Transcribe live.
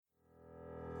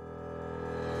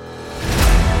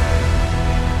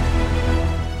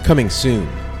Coming soon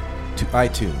to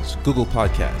iTunes, Google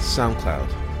Podcasts,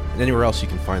 SoundCloud, and anywhere else you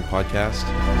can find podcasts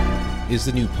is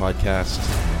the new podcast,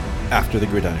 After the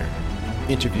Gridiron.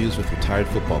 Interviews with retired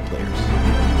football players.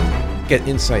 Get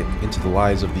insight into the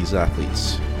lives of these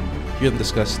athletes. Hear them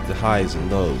discuss the highs and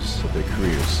lows of their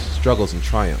careers, struggles and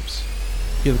triumphs.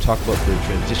 Hear them talk about their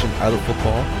transition out of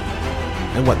football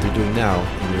and what they're doing now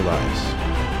in their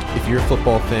lives. If you're a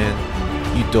football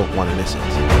fan, you don't want to miss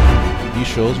it. These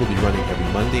shows will be running every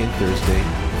Monday and Thursday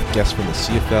with guests from the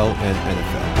CFL and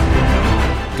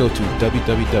NFL. Go to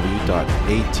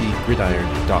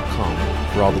www.atgridiron.com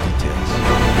for all the details.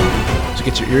 So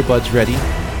get your earbuds ready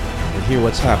and hear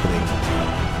what's happening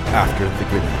after the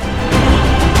gridiron.